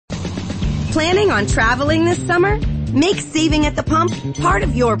Planning on traveling this summer? Make saving at the pump part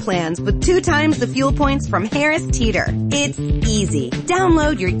of your plans with 2 times the fuel points from Harris Teeter. It's easy.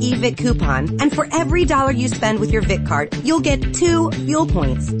 Download your eVic coupon, and for every $1 you spend with your Vic card, you'll get 2 fuel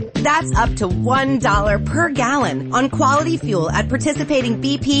points. That's up to $1 per gallon on quality fuel at participating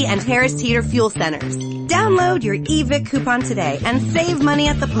BP and Harris Teeter fuel centers. Download your eVic coupon today and save money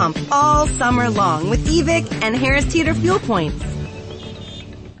at the pump all summer long with eVic and Harris Teeter fuel points.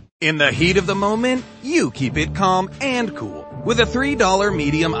 In the heat of the moment, you keep it calm and cool with a $3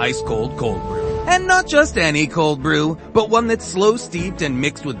 medium ice-cold cold brew. And not just any cold brew, but one that's slow steeped and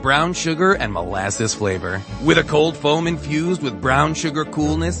mixed with brown sugar and molasses flavor. With a cold foam infused with brown sugar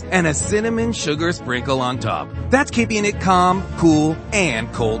coolness and a cinnamon sugar sprinkle on top. That's keeping it calm, cool,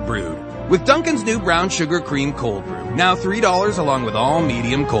 and cold brewed. With Dunkin's new brown sugar cream cold brew, now $3 along with all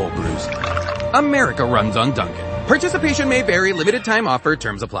medium cold brews. America runs on Dunkin'. Participation may vary. Limited time offer.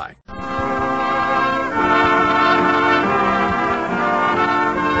 Terms apply.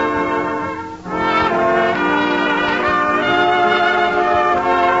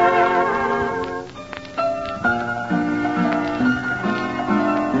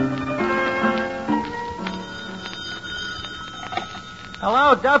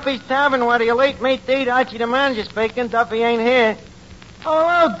 Hello, Duffy's Tavern. What do you late meet to eat? Archie the manager speaking. Duffy ain't here. Oh,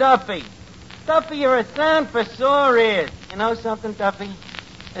 hello, Duffy. Duffy, you're a sound for sore ears. You know something, Duffy?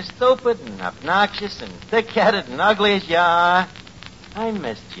 As stupid and obnoxious and thick-headed and ugly as you are, I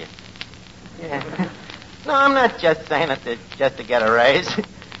missed you. Yeah. No, I'm not just saying it just to get a raise.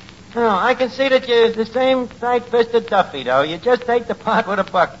 No, I can see that you're the same tight-fisted Duffy, though. You just take the pot with a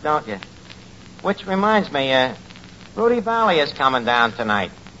buck, don't you? Which reminds me, Rudy Vallee is coming down tonight.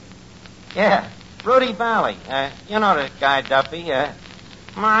 Yeah, Rudy Vallee. You know the guy, Duffy.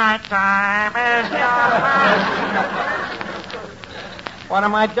 My time is yours. What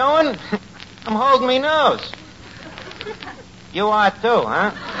am I doing? I'm holding me nose. You are too,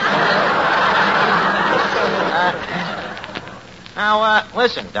 huh? Now,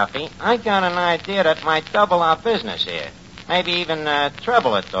 listen, Duffy. I got an idea that might double our business here. Maybe even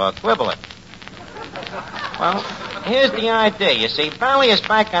treble it or quibble it. Well, here's the idea. You see, Vallee is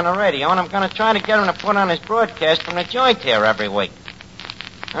back on the radio, and I'm going to try to get him to put on his broadcast from the joint here every week.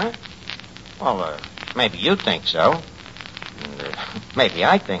 Huh? Well, maybe you think so. And, maybe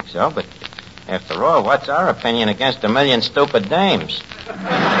I think so, but after all, what's our opinion against 1,000,000 stupid dames?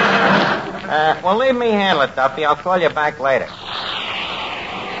 Well, leave me handle it, Duffy. I'll call you back later.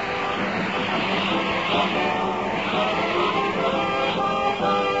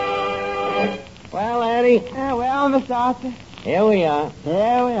 Well, Eddie. Well, Mr. Arthur. Here we are.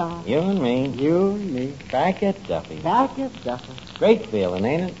 Here we are. You and me. You and me. Back at Duffy. Back at Duffy. Great feeling,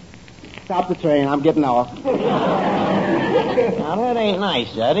 ain't it? Stop the train. I'm getting off. Now, that ain't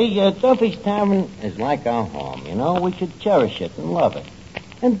nice, Eddie. Duffy's Tavern is like our home, you know. We should cherish it and love it.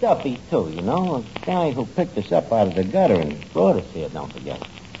 And Duffy, too, you know. A guy who picked us up out of the gutter and brought us here, don't forget.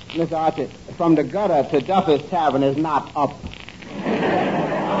 Mr. Arthur, from the gutter to Duffy's Tavern is not up.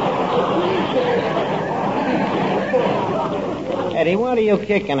 Eddie, what are you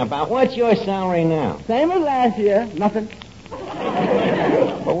kicking about? What's your salary now? Same as last year. Nothing.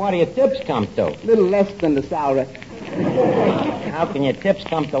 Well, what do your tips come to? A little less than the salary. How can your tips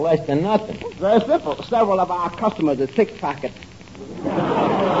come to less than nothing? Very simple. Several of our customers are pickpockets.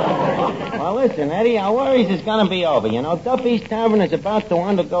 Well, listen, Eddie, our worries is going to be over. You know, Duffy's Tavern is about to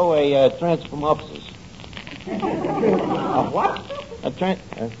undergo a transformopsis. A what?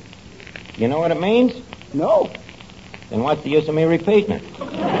 You know what it means? No. Then what's the use of me repeating it?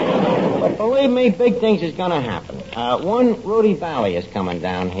 But believe me, big things is going to happen. 1, Rudy Vallee is coming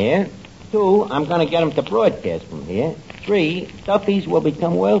down here. 2, I'm going to get him to broadcast from here. 3, Duffy's will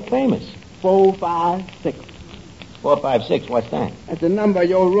become world famous. 4, 5, 6. 4, 5, 6, what's that? That's the number of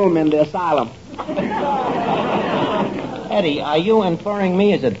your room in the asylum. Eddie, are you inferring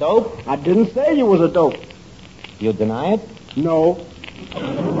me as a dope? I didn't say you was a dope. You deny it? No.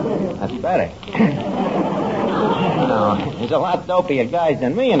 That's better. No, there's a lot dopier guys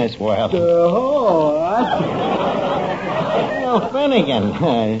than me in this world. Oh, Finnegan,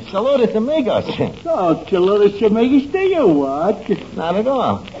 saludos amigos. Oh, saludos amigos to you, what? Not at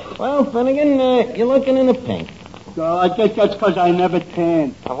all. Well, Finnegan, you're looking in the pink. Oh, I guess that's because I never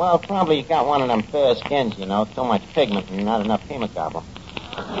tan. Well, probably you got one of them fair skins, you know, too much pigment and not enough hemoglobin.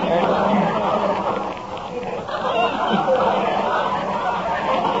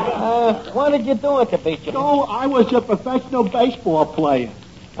 What did you do at the beach? Oh, I was a professional baseball player.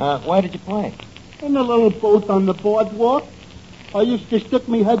 Where did you play? In a little booth on the boardwalk. I used to stick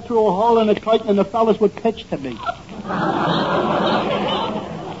me head through a hole in a kite and the fellas would pitch to me.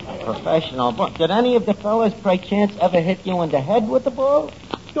 professional. Did any of the fellas, by chance, ever hit you in the head with the ball?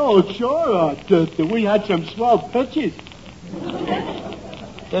 Oh, sure. We had some swell pitches.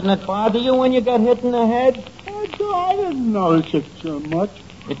 Didn't it bother you when you got hit in the head? I didn't notice it so much.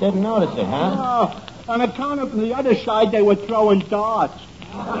 You didn't notice it, huh? Oh, on account of the other side, they were throwing darts.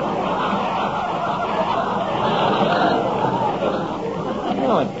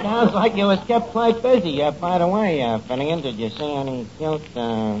 Well, it sounds like you was kept quite busy. By the way, Finnegan, did you see any cute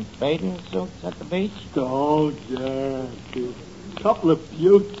bathing suits at the beach? Oh, yeah. A couple of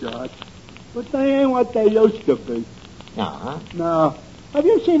cute darts. But they ain't what they used to be. No, huh? No. Have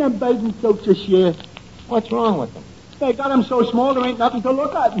you seen them bathing suits this year? What's wrong with them? They got them so small there ain't nothing to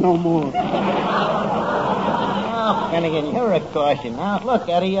look at no more. Oh, Finnegan, you're a caution. Now, look,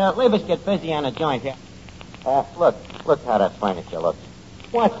 Eddie, leave us get busy on a joint here. Look how that furniture looks.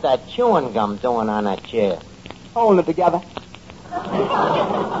 What's that chewing gum doing on that chair? Holding it together.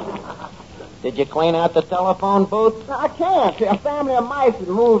 Did you clean out the telephone booth? I can't. A family of mice has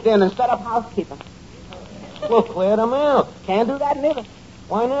moved in and set up housekeeping. We'll clear them out. Can't do that neither.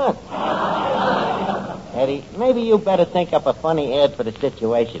 Why not? Eddie, maybe you better think up a funny ad for the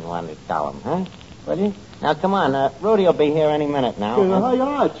situation one to tell them, huh? Will you? Now, come on. Rudy will be here any minute now.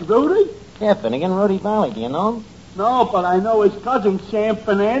 Yeah, it's Rudy? Yeah, Finnegan, Rudy Vallee. Do you know him? No, but I know his cousin, San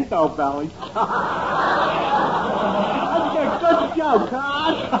Fernando Vallee. That's a good joke,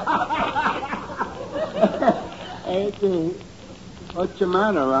 huh? Hey, what's the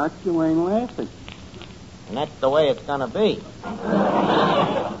matter, Rock? You ain't laughing. And that's the way it's gonna be.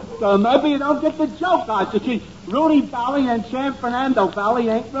 So maybe you don't get the joke, Archie. See, Rudy Vallee and San Fernando Vallee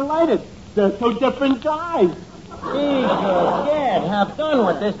ain't related. They're two different guys. Jesus, Dad, have done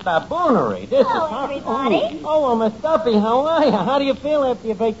with this baboonery. This Hello, is everybody. Oh, well, Miss Duffy, how are you? How do you feel after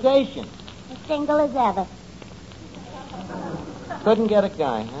your vacation? As single as ever. Couldn't get a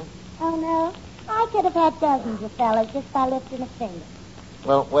guy, huh? Oh, no? I could have had dozens of fellas just by lifting a finger.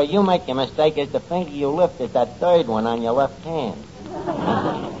 Well, where you make your mistake is the finger you lift is that third one on your left hand.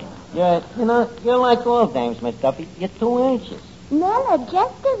 You're like all dames, Miss Duffy. You're too anxious. Men are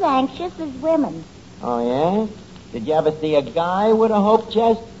just as anxious as women. Oh, yeah? Did you ever see a guy with a hope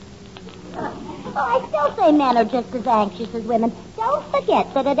chest? Well, I still say men are just as anxious as women. Don't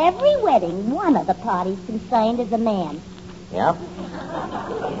forget that at every wedding, one of the parties concerned is a man. Yep.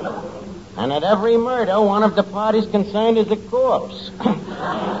 And at every murder, one of the parties concerned is a corpse.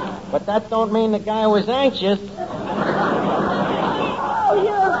 But that don't mean the guy was anxious. Oh,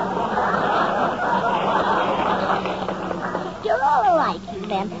 you're all alike, you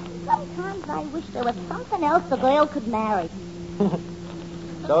men. Sometimes I wish there was something else the girl could marry.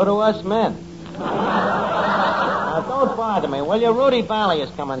 So do us men. Now, don't bother me, will you? Rudy Vallee is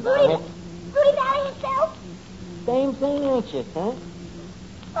coming down here. Rudy Vallee himself? Dames ain't anxious, huh?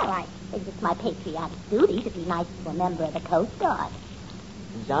 Well, I think it's my patriotic duty to be nice to a member of the Coast Guard.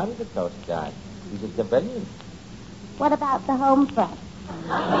 He's out of the Coast Guard. He's a civilian. What about the home front?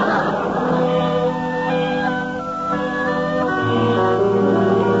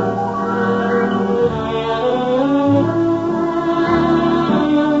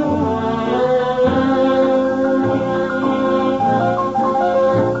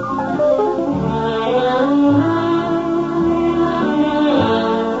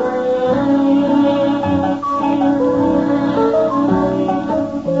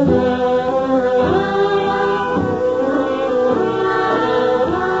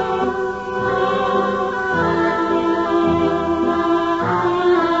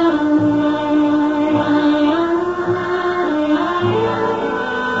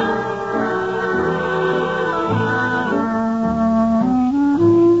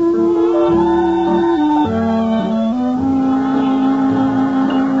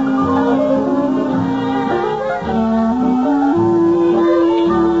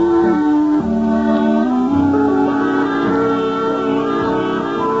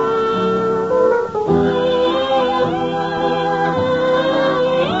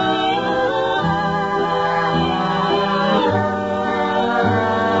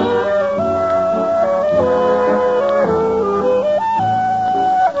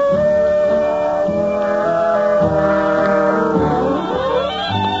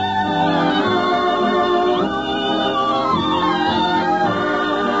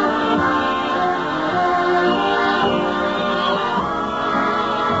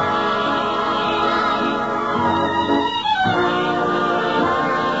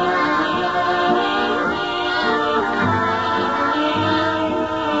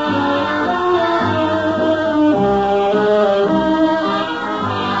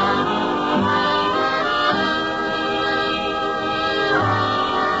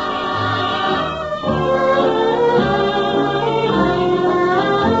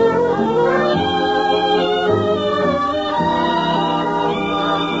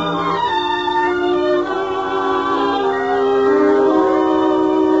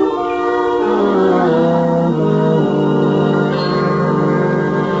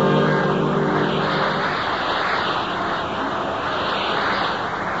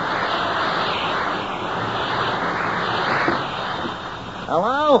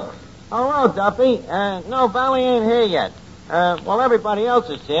 Hello? Hello, Duffy. No, Vallee ain't here yet. Well, everybody else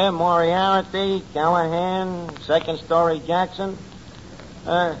is here. Moriarty, Callahan, Second Story Jackson.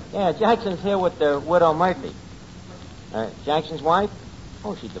 Yeah, Jackson's here with the widow Murphy. Jackson's wife?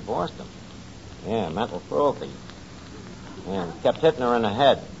 Oh, she divorced him. Yeah, mental cruelty. Yeah, kept hitting her in the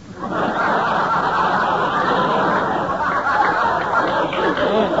head.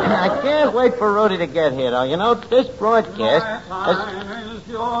 I can't wait for Rudy to get here, though. You know, this broadcast... My time is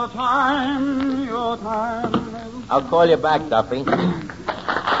your time, your time. I'll call you back, Duffy.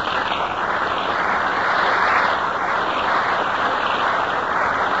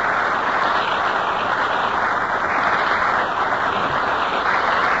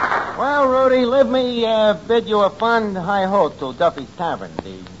 Well, Rudy, let me bid you a fond hi-ho to Duffy's Tavern,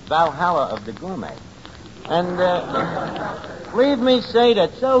 the Valhalla of the gourmet. And leave me say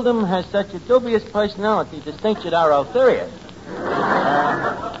that seldom has such a dubious personality distinguished our ulterior.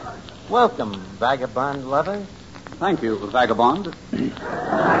 Welcome, vagabond lover. Thank you, vagabond. You're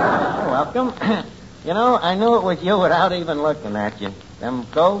welcome. You know, I knew it was you without even looking at you. Them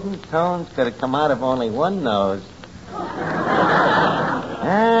golden tones could have come out of only one nose.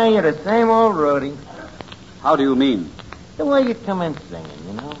 Ah, you're the same old Rudy. How do you mean? The way you come in singing,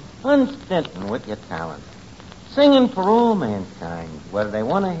 you know. Unstinting with your talent. Singing for all mankind, whether they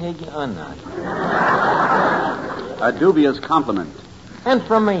want to hear you or not. A dubious compliment. And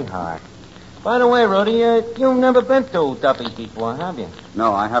from me, Hart. By the way, Rudy, you've never been to Duffy's before, have you?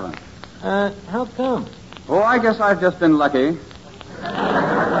 No, I haven't. How come? Oh, I guess I've just been lucky.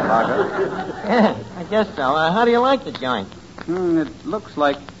 Yeah, I guess so. How do you like the joint? It looks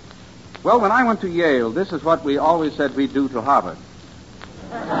like... Well, when I went to Yale, this is what we always said we'd do to Harvard.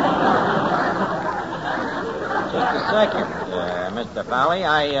 Just a second, Mr. Vallee.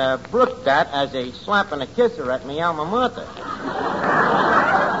 I brooked that as a slap and a kisser at me alma mater.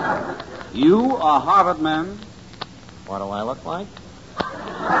 You, a Harvard man? What do I look like?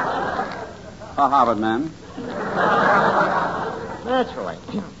 A Harvard man. Naturally.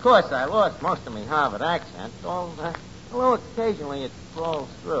 Of course, I lost most of my Harvard accent, although occasionally it crawls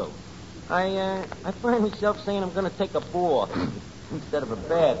through. I find myself saying I'm going to take a bore instead of a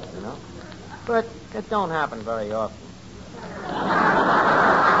bath, you know. But it don't happen very often.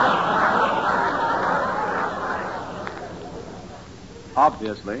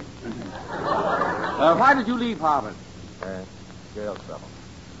 Obviously. Why did you leave Harvard? Girl trouble.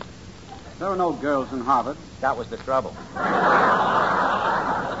 There were no girls in Harvard. That was the trouble.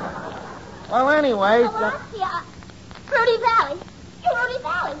 Well, anyways... Hello? Yeah. Rudy Vallee. Rudy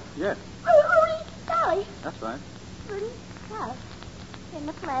Vallee. Yes, Rudy Vallee. that's right. Rudy Vallee. In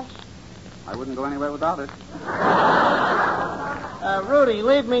the flesh. I wouldn't go anywhere without it. Rudy,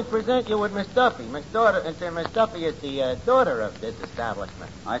 leave me present you with Miss Duffy. Miss Duffy is the daughter of this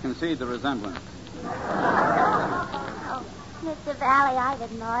establishment. I can see the resemblance. Oh, Mr. Vallee, I've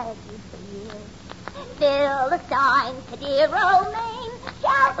admired you for years. Fill the signs to dear old Maine.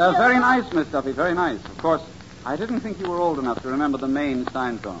 Very nice, Miss Duffy, very nice. Of course, I didn't think you were old enough to remember the Maine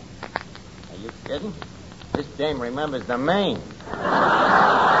Stein song. Are you kidding? This dame remembers the Maine.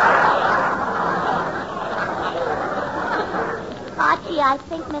 Archie, I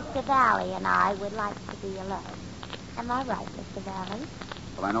think Mr. Vallee and I would like to be alone. Am I right, Mr. Vallee?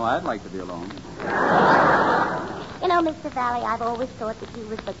 Well, I know I'd like to be alone. You know, Mr. Vallee, I've always thought that you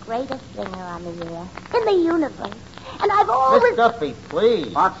was the greatest singer on the air, in the universe. And I've always... Miss Duffy,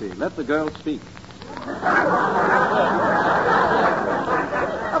 please. Archie, let the girl speak.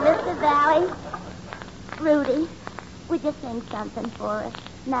 Oh, Mr. Vallee, Rudy, would you sing something for us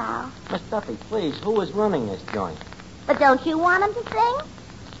now? Miss Duffy, please, who is running this joint? But don't you want him to sing?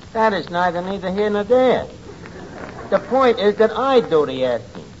 That is neither here nor there. The point is that I do the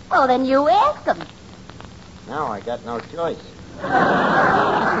asking. Well, then you ask him. Now I got no choice.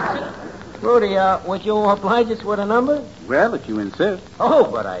 Rudy, would you oblige us with a number? Well, if you insist. Oh,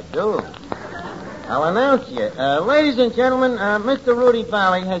 but I do. I'll announce you. Ladies and gentlemen, Mr. Rudy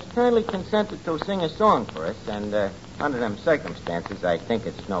Vallee has kindly consented to sing a song for us, and under them circumstances, I think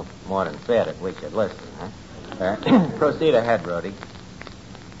it's no more than fair that we should listen, huh? Proceed ahead, Rudy.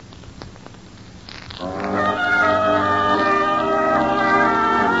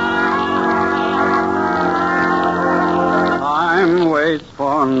 Time waits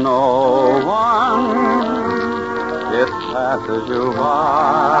for no one. It passes you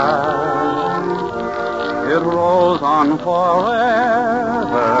by. It rolls on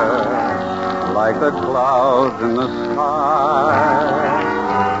forever like the clouds in the sky.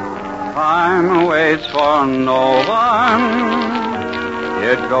 Time waits for no one.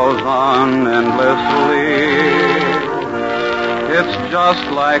 It goes on endlessly. It's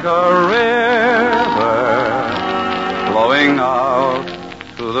just like a river flowing out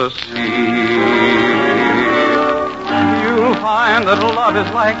to the sea. You'll find that love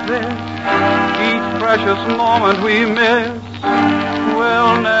is like this. Each precious moment we miss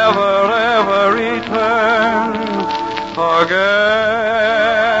will never, ever return again.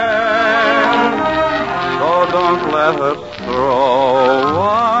 So don't let us throw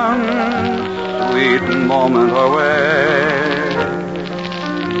one sweet moment away.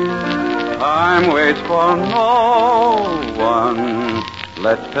 Time waits for no one.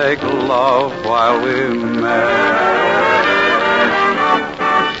 Let's take love while we may.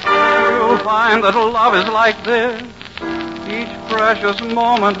 You'll find that love is like this. Each precious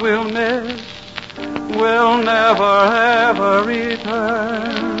moment we'll miss will never, ever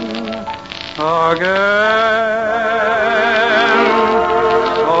return again.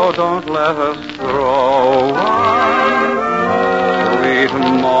 So don't let us throw one sweet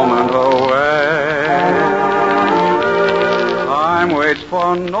moment away. Time waits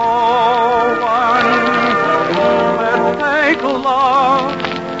for no one. Let's take love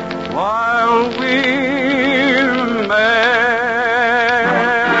while we may.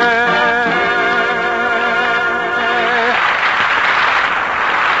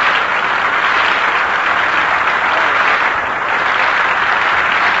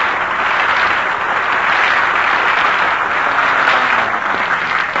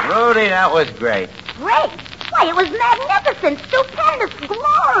 Rudy, that was great. Great. Why, it was magnificent, stupendous,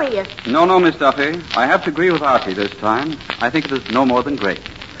 glorious. No, Miss Duffy. I have to agree with Archie this time. I think it is no more than great.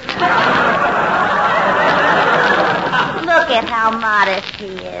 Look at how modest he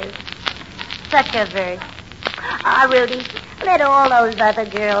is. Such a verse. Ah, Rudy, let all those other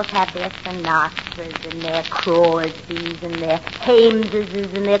girls have their Sinatras and their Crosbys and their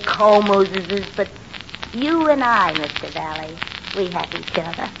Hameses and their Comoses, but you and I, Mr. Vallee, we have each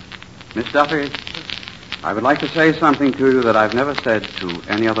other. Miss Duffy, I would like to say something to you that I've never said to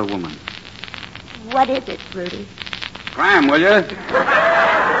any other woman. What is it, Rudy? Scram, will you?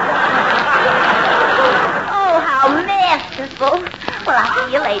 Oh, how masterful. Well, I'll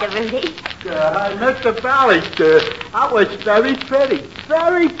see you later, Rudy. Mr. Vallee, that was very pretty.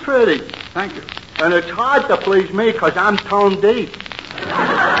 Very pretty. Thank you. And it's hard to please me because I'm tone deep.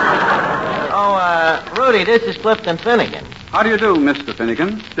 Oh, Rudy, this is Clifton Finnegan. How do you do, Mr.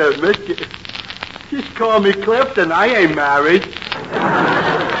 Finnegan? Just call me Clifton. I ain't married.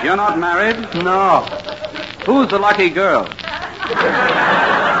 You're not married? No. Who's the lucky girl?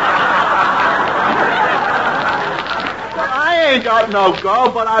 I ain't got no girl,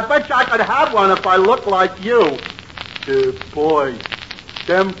 but I bet you I could have one if I looked like you. Boy,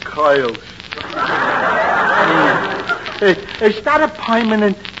 them coils. Is that a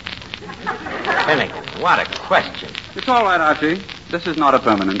permanent? Finnegan, what a question. It's all right, Archie. This is not a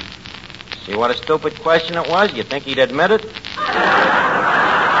permanent. See what a stupid question it was? You think he'd admit it?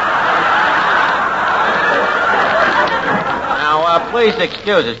 Now, please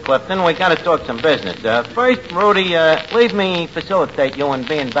excuse us, Clifton. We got to talk some business. First, Rudy, leave me facilitate you in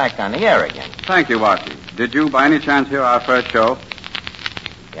being back on the air again. Thank you, Archie. Did you, by any chance, hear our first show?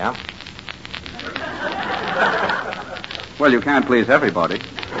 Yeah? Well, you can't please everybody.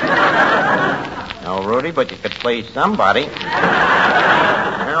 No, Rudy, but you could please somebody.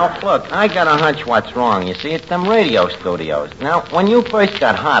 Now, look, I got a hunch what's wrong. You see, it's them radio studios. Now, when you first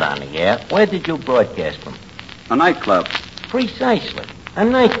got hot on the air, where did you broadcast from? A nightclub. Precisely. A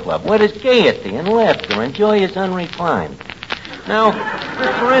nightclub where there's gaiety and laughter and joy is unrefined. Now,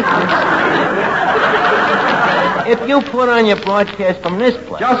 for instance, if you put on your broadcast from this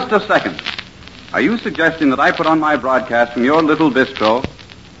place... Just a second. Are you suggesting that I put on my broadcast from your little bistro?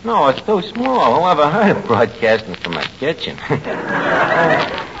 No, it's too small. Who ever heard of broadcasting from a kitchen?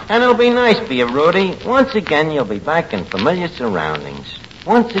 And it'll be nice for you, Rudy. Once again, you'll be back in familiar surroundings.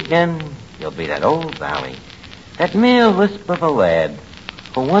 Once again, you'll be that old Vallee. That mere lisp of a lad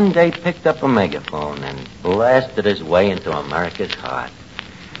who one day picked up a megaphone and blasted his way into America's heart.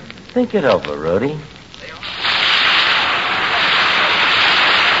 Think it over, Rudy.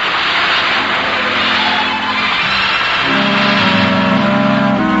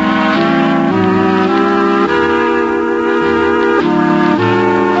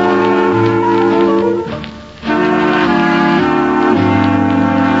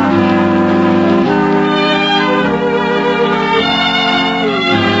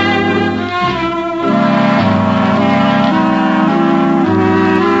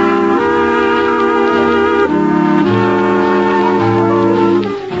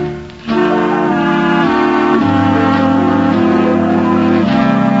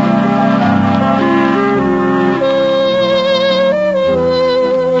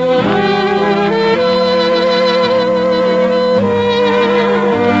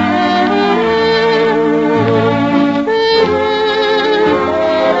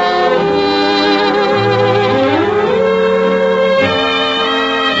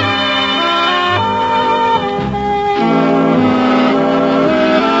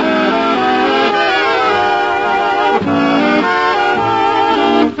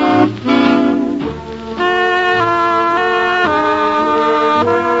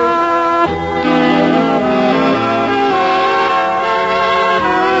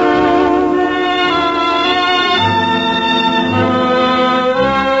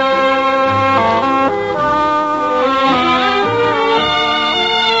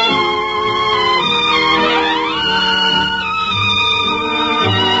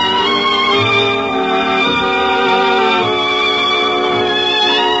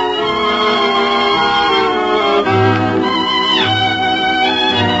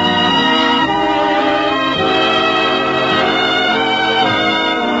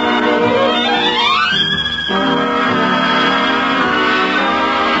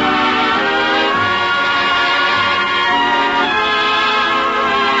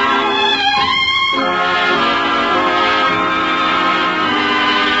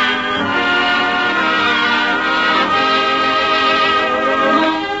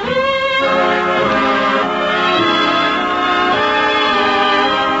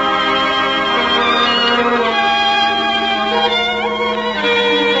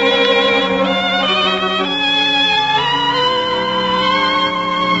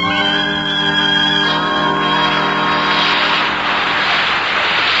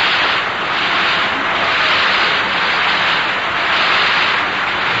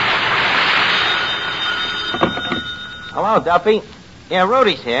 Hello, Duffy. Yeah,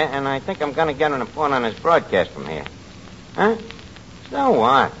 Rudy's here, and I think I'm going to get an report on his broadcast from here. Huh? So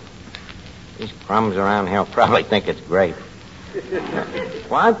what? These crumbs around here will probably think it's great.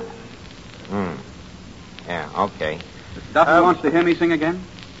 What? Yeah, okay. Duffy wants to hear me sing again?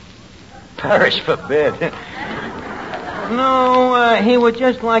 Perish forbid. No, he would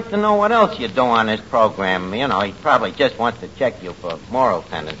just like to know what else you do on this program. You know, he probably just wants to check you for moral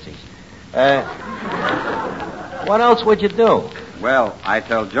tendencies. What else would you do? Well, I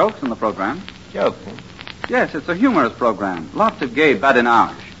tell jokes on the program. Jokes, huh? Yes, it's a humorous program. Lots of gay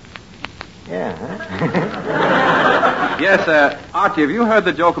badinage. Yeah, huh? Yes, Archie, have you heard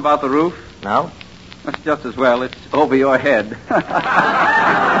the joke about the roof? No? That's just as well. It's over your head.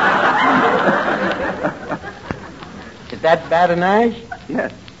 Is that badinage?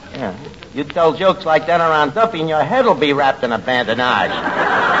 Yes. Yeah. You tell jokes like that around Duffy and your head will be wrapped in a bandage.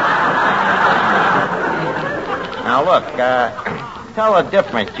 Now, look, tell a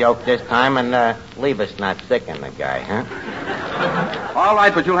different joke this time and leave us not sicking the guy, huh? All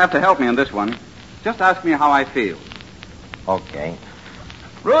right, but you'll have to help me on this one. Just ask me how I feel. Okay.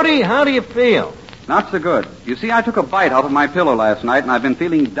 Rudy, how do you feel? Not so good. You see, I took a bite out of my pillow last night, and I've been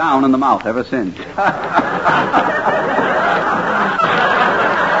feeling down in the mouth ever since.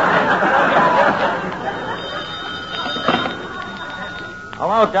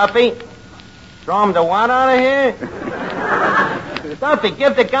 Hello, Duffy. Throw him the what out of here? Duffy,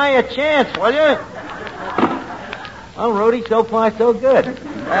 give the guy a chance, will you? Well, Rudy, so far so good.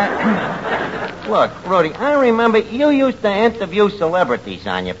 Look, Rudy, I remember you used to interview celebrities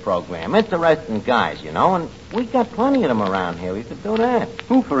on your program. Interesting guys, you know, and we got plenty of them around here. We could do that.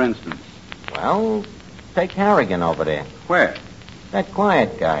 Who, for instance? Well, take Harrigan over there. Where? That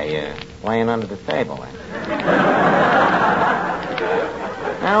quiet guy, laying under the table there.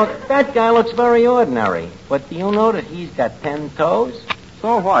 Now, that guy looks very ordinary, but do you know that he's got 10 toes?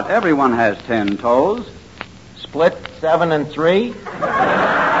 So what? Everyone has 10 toes. Split 7 and 3?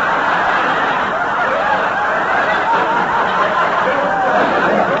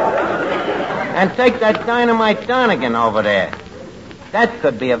 And take that Dynamite Donegan over there. That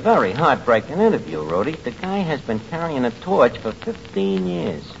could be a very heartbreaking interview, Rudy. The guy has been carrying a torch for 15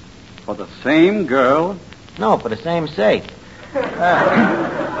 years. For the same girl? No, for the same sake.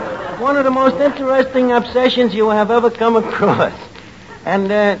 One of the most interesting obsessions you have ever come across.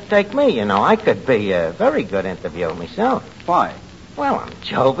 And take me, you know, I could be a very good interview myself. Why? Well, I'm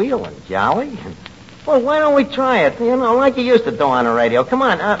jovial and jolly. Well, why don't we try it? You know, like you used to do on the radio. Come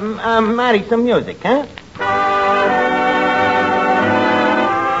on, Matty, some music, huh?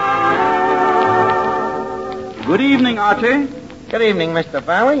 Good evening, Archie. Good evening, Mr.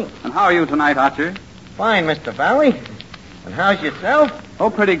 Vallee. And how are you tonight, Archie? Fine, Mr. Vallee. And how's yourself? Oh,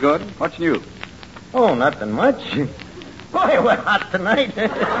 pretty good. What's new? Oh, nothing much. Boy, we're hot tonight.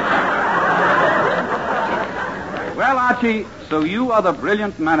 Well, Archie, so you are the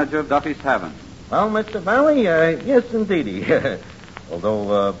brilliant manager of Duffy's Tavern. Well, Mr. Vallee, yes, indeedy.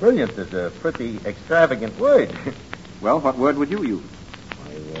 Although brilliant is a pretty extravagant word. Well, what word would you use?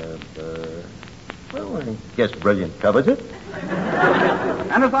 Well, I guess brilliant covers it.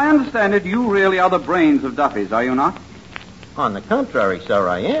 And as I understand it, you really are the brains of Duffy's, are you not? On the contrary, sir,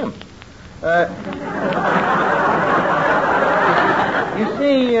 I am. You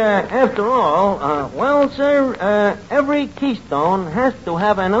see, after all, well, sir, every keystone has to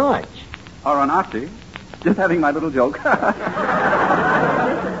have an arch. Or an Archie. Just having my little joke.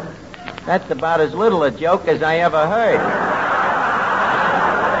 That's about as little a joke as I ever heard.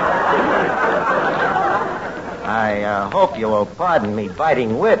 I hope you will pardon me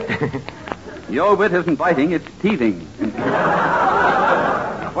biting wit. Your wit isn't biting, it's teething.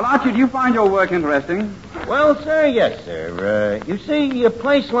 Well, Archie, do you find your work interesting? Well, sir, yes, sir. You see, a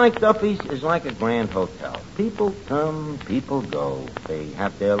place like Duffy's is like a grand hotel. People come, people go. They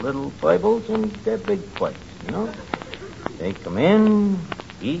have their little foibles and their big plates, you know? They come in,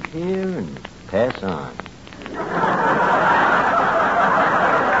 eat here, and pass on.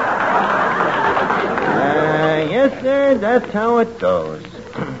 Yes, sir, that's how it goes.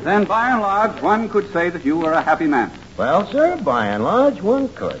 Then, by and large, one could say that you were a happy man. Well, sir, by and large, one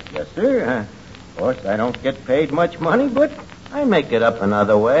could. Yes, sir. Of course, I don't get paid much money, but I make it up in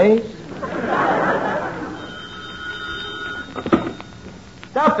other ways.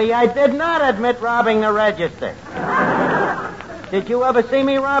 Duffy, I did not admit robbing the register. Did you ever see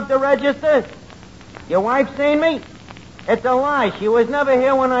me rob the register? Your wife seen me? It's a lie. She was never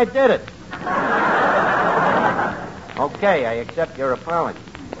here when I did it. Okay, I accept your apology.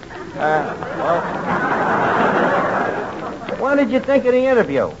 Well, what did you think of the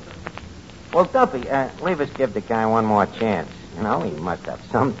interview? Well, Duffy, leave us give the guy one more chance. You know, he must have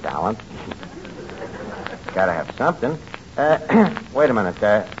some talent. Gotta have something. Wait a minute.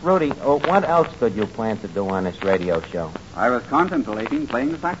 Rudy, what else could you plan to do on this radio show? I was contemplating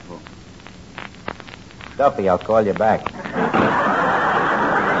playing the saxophone. Duffy, I'll call you back.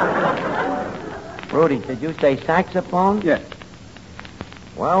 Rudy, did you say saxophone? Yes.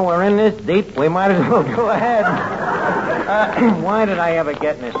 Well, we're in this deep. We might as well go ahead. Why did I ever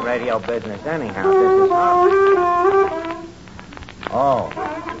get in this radio business anyhow? This is hard. Oh.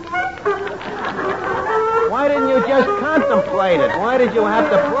 Why didn't you just contemplate it? Why did you have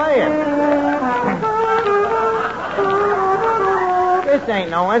to play it? This ain't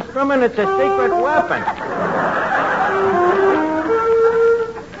no instrument. It's a secret weapon.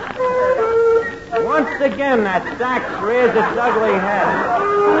 Once again, that sax rears its ugly head.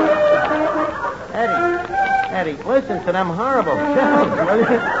 Eddie, listen to them horrible sounds, will you?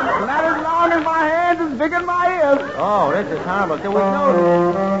 Not as long as my hands, as big as my ears. Oh, this is horrible.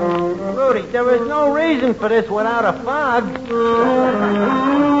 Rudy, there was no reason for this without a fog. Oh,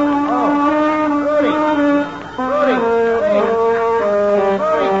 Rudy, please. Rudy,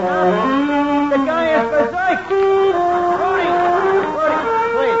 stop. The guy is berserk. Rudy,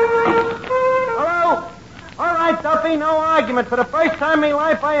 please. Hello? All right, Duffy, no argument. For the first time in my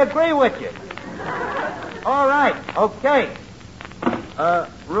life, I agree with you. All right, okay.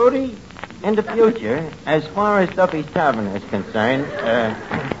 Rudy, in the future, as far as Duffy's Tavern is concerned,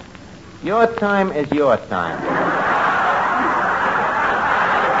 your time is your time.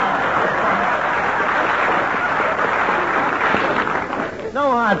 No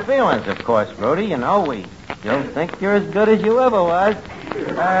hard feelings, of course, Rudy. You know, we still think you're as good as you ever was.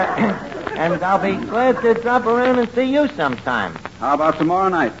 And I'll be glad to drop around and see you sometime. How about tomorrow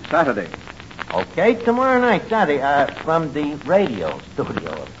night, Saturday? Okay, tomorrow night, Saturday, from the radio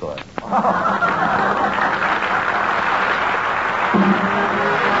studio, of course.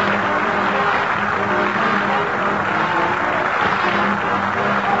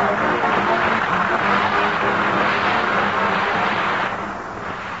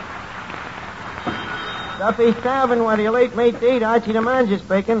 Duffy's Tavern, where your late mate eat, Archie the manager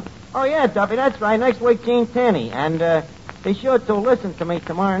speaking. Oh, yeah, Duffy, that's right. Next week, Gene Tenney. And, be sure to listen to me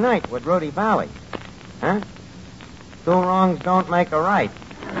tomorrow night with Rudy Vallee. Huh? 2 wrongs don't make a right.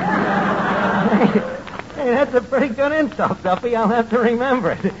 Hey, that's a pretty good insult, Duffy. I'll have to remember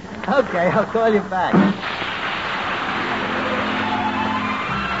it. Okay, I'll call you back.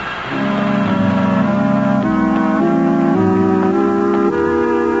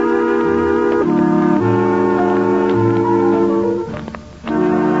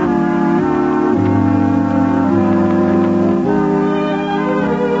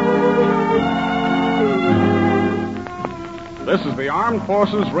 This is the Armed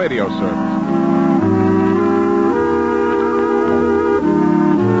Forces Radio Service.